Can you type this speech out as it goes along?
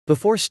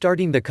Before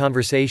starting the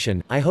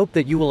conversation, I hope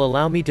that you will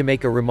allow me to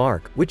make a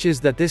remark, which is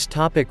that this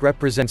topic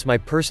represents my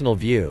personal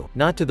view,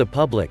 not to the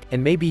public,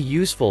 and may be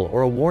useful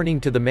or a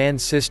warning to the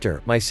man's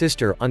sister, my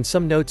sister, on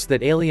some notes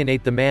that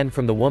alienate the man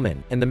from the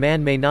woman, and the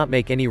man may not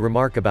make any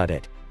remark about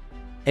it.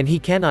 And he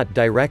cannot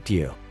direct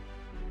you.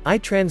 I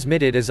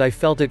transmit it as I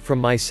felt it from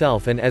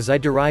myself and as I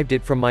derived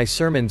it from my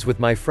sermons with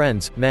my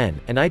friends, men,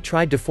 and I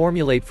tried to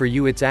formulate for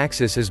you its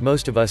axis as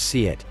most of us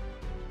see it.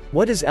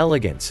 What is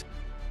elegance?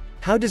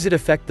 How does it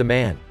affect the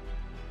man?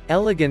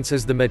 Elegance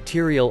is the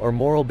material or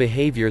moral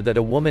behavior that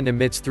a woman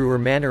emits through her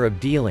manner of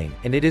dealing,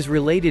 and it is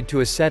related to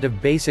a set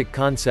of basic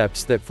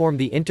concepts that form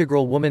the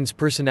integral woman's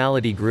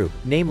personality group,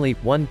 namely,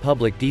 1.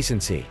 Public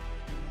decency.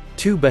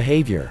 2.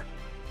 Behavior.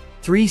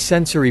 3.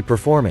 Sensory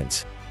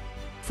performance.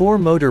 4.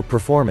 Motor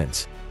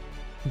performance.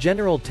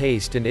 General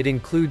taste, and it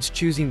includes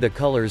choosing the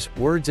colors,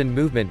 words and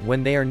movement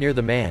when they are near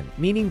the man,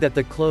 meaning that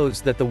the clothes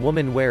that the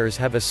woman wears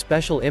have a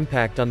special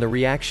impact on the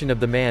reaction of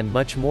the man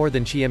much more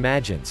than she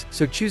imagines,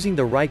 so choosing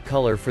the right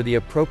color for the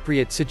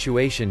appropriate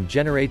situation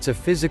generates a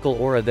physical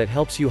aura that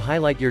helps you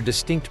highlight your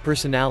distinct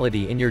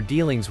personality in your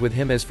dealings with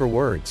him. As for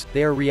words,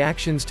 they are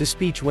reactions to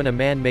speech when a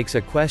man makes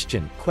a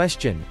question,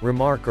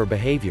 remark or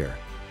behavior.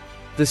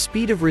 The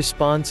speed of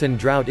response and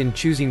drought in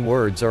choosing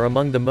words are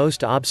among the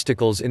most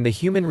obstacles in the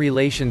human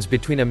relations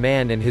between a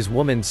man and his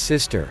woman's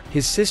sister,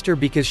 his sister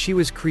because she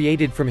was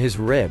created from his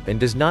rib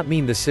and does not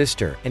mean the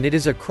sister, and it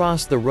is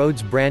across the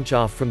roads branch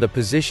off from the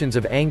positions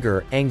of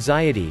anger,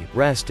 anxiety,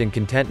 rest and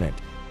contentment.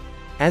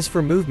 As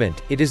for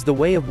movement, it is the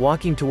way of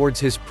walking towards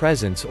his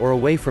presence or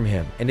away from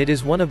him, and it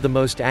is one of the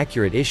most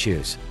accurate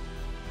issues.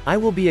 I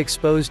will be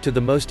exposed to the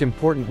most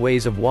important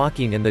ways of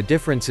walking and the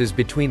differences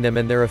between them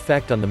and their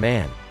effect on the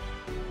man.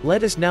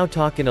 Let us now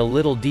talk in a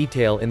little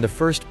detail in the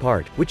first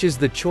part, which is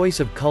the choice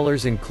of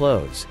colors and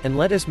clothes, and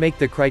let us make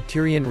the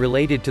criterion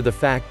related to the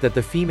fact that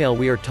the female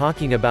we are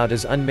talking about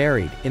is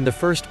unmarried. In the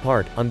first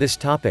part, on this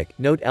topic,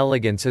 note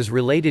elegance is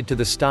related to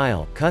the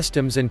style,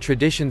 customs and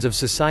traditions of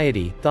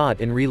society, thought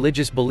and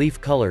religious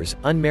belief. Colors,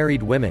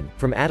 unmarried women,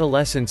 from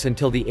adolescence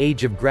until the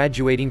age of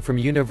graduating from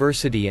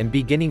university and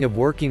beginning of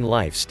working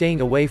life, staying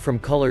away from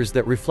colors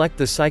that reflect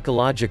the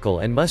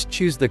psychological and must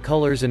choose the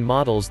colors and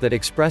models that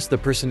express the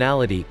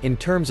personality, in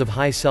terms of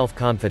high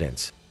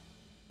self-confidence.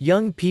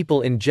 Young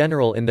people in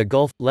general in the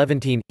Gulf,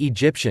 Levantine,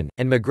 Egyptian,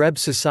 and Maghreb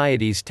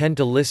societies tend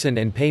to listen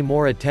and pay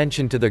more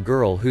attention to the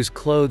girl whose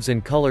clothes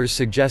and colors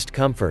suggest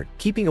comfort,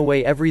 keeping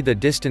away the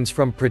distance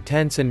from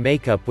pretense and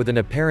makeup with an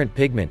apparent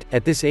pigment.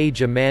 At this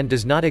age a man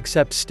does not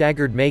accept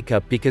staggered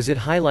makeup because it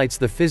highlights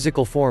the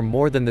physical form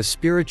more than the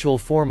spiritual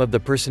form of the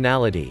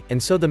personality,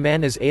 and so the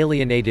man is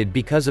alienated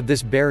because of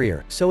this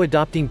barrier, so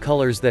adopting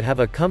colors that have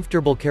a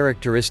comfortable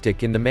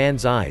characteristic in the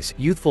man's eyes,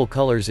 youthful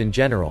colors in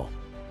general.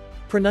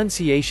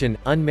 Pronunciation,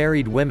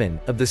 unmarried women,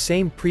 of the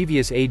same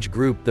previous age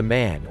group. The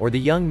man or the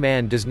young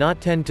man does not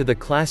tend to the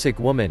classic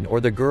woman or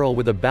the girl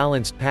with a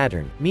balanced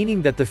pattern,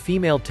 meaning that the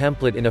female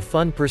template in a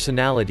fun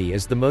personality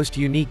is the most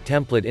unique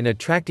template in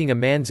attracting a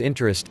man's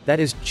interest, that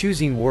is,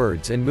 choosing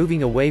words and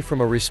moving away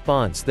from a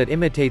response that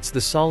imitates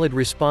the solid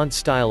response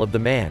style of the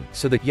man,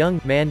 so the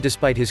young man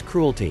despite his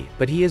cruelty,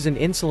 but he is an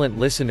insolent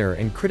listener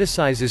and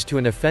criticizes to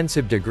an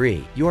offensive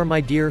degree, you are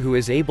my dear, who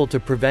is able to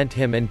prevent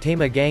him and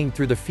tame a gang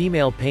through the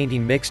female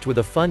painting mixed with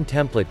a fun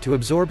template to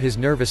absorb his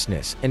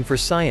nervousness. And for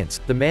science,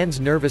 the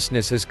man's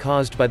nervousness is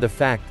caused by the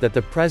fact that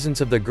the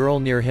presence of the girl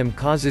near him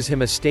causes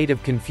him a state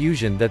of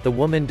confusion that the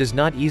woman does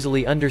not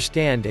easily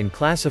understand and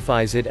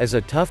classifies it as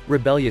a tough,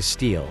 rebellious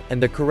steel,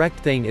 and the correct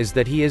thing is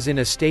that he is in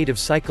a state of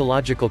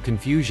psychological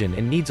confusion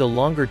and needs a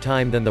longer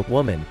time than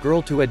the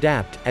girl to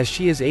adapt, as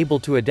she is able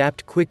to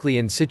adapt quickly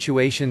in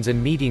situations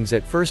and meetings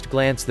at first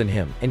glance than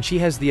him, and she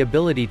has the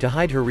ability to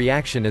hide her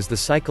reaction as the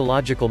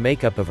psychological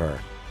makeup of her.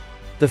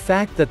 The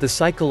fact that the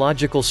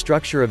psychological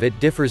structure of it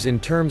differs in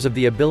terms of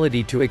the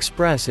ability to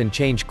express and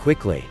change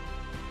quickly.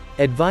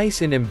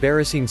 Advice in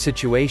embarrassing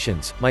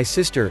situations, my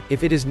sister,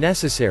 if it is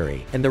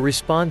necessary, and the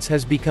response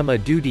has become a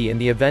duty in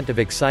the event of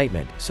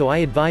excitement, so I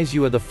advise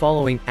you of the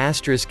following,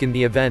 in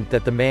the event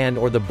that the man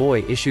or the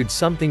boy issued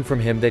something from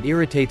him that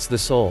irritates the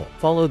soul,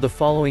 follow the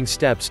following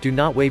steps. Do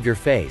not wave your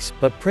face,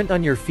 but print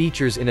on your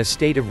features in a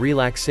state of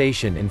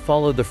relaxation and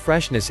follow the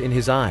freshness in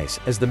his eyes,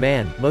 as the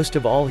man, most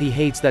of all he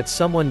hates that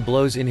someone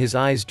blows in his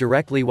eyes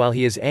directly while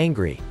he is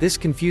angry. This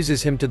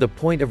confuses him to the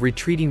point of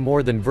retreating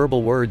more than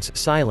verbal words.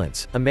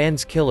 Silence, a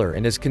man's killer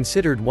and is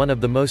considered one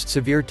of the most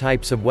severe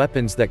types of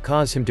weapons that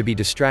cause him to be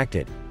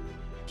distracted.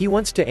 He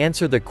wants to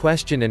answer the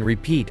question and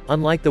repeat,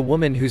 unlike the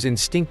woman whose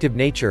instinctive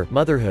nature,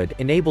 motherhood,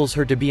 enables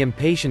her to be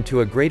impatient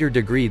to a greater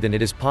degree than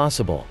it is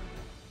possible.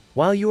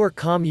 While you are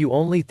calm you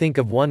only think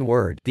of one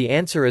word, the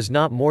answer is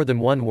not more than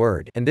one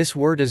word, and this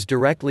word is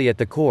directly at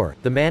the core.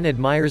 The man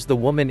admires the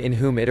woman in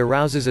whom it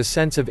arouses a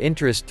sense of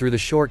interest through the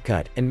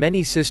shortcut, and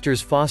many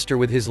sisters foster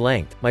with his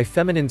length. My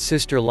feminine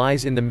sister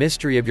lies in the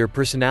mystery of your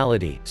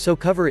personality, so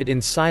cover it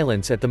in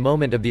silence at the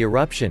moment of the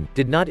eruption.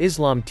 Did not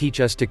Islam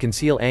teach us to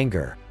conceal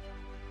anger?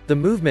 The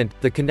movement,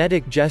 the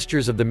kinetic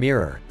gestures of the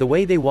mirror, the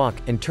way they walk,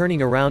 and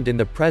turning around in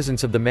the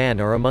presence of the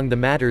man are among the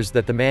matters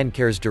that the man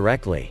cares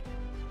directly.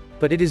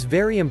 But it is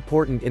very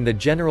important in the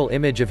general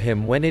image of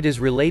him when it is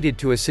related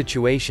to a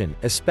situation,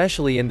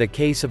 especially in the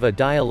case of a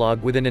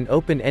dialogue within an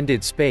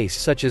open-ended space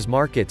such as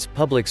markets,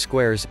 public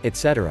squares,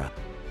 etc.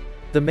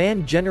 The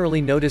man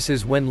generally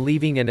notices when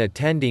leaving and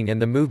attending,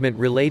 and the movement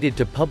related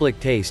to public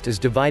taste is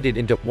divided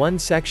into one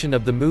section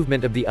of the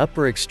movement of the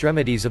upper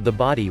extremities of the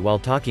body while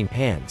talking,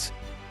 hands.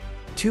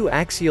 2.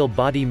 Axial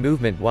body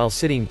movement while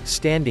sitting,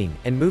 standing,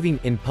 and moving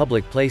in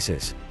public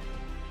places.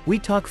 We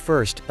talk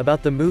first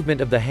about the movement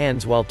of the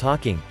hands while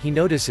talking. He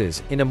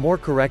notices, in a more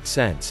correct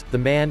sense, the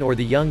man or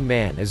the young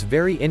man is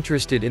very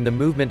interested in the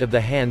movement of the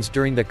hands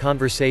during the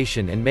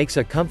conversation and makes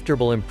a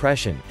comfortable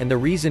impression, and the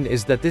reason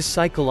is that this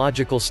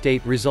psychological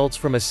state results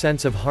from a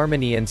sense of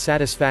harmony and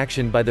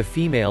satisfaction by the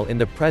female in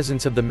the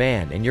presence of the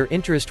man, and your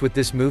interest with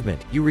this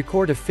movement, you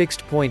record a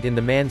fixed point in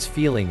the man's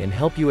feeling and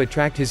help you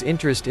attract his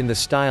interest in the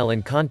style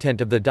and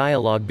content of the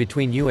dialogue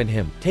between you and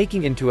him,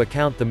 taking into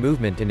account the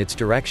movement and its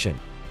direction.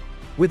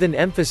 With an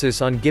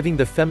emphasis on giving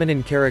the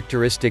feminine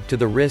characteristic to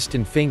the wrist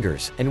and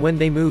fingers, and when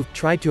they move,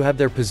 try to have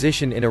their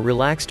position in a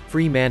relaxed,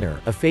 free manner,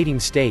 a fading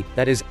state,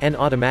 that is, an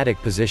automatic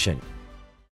position.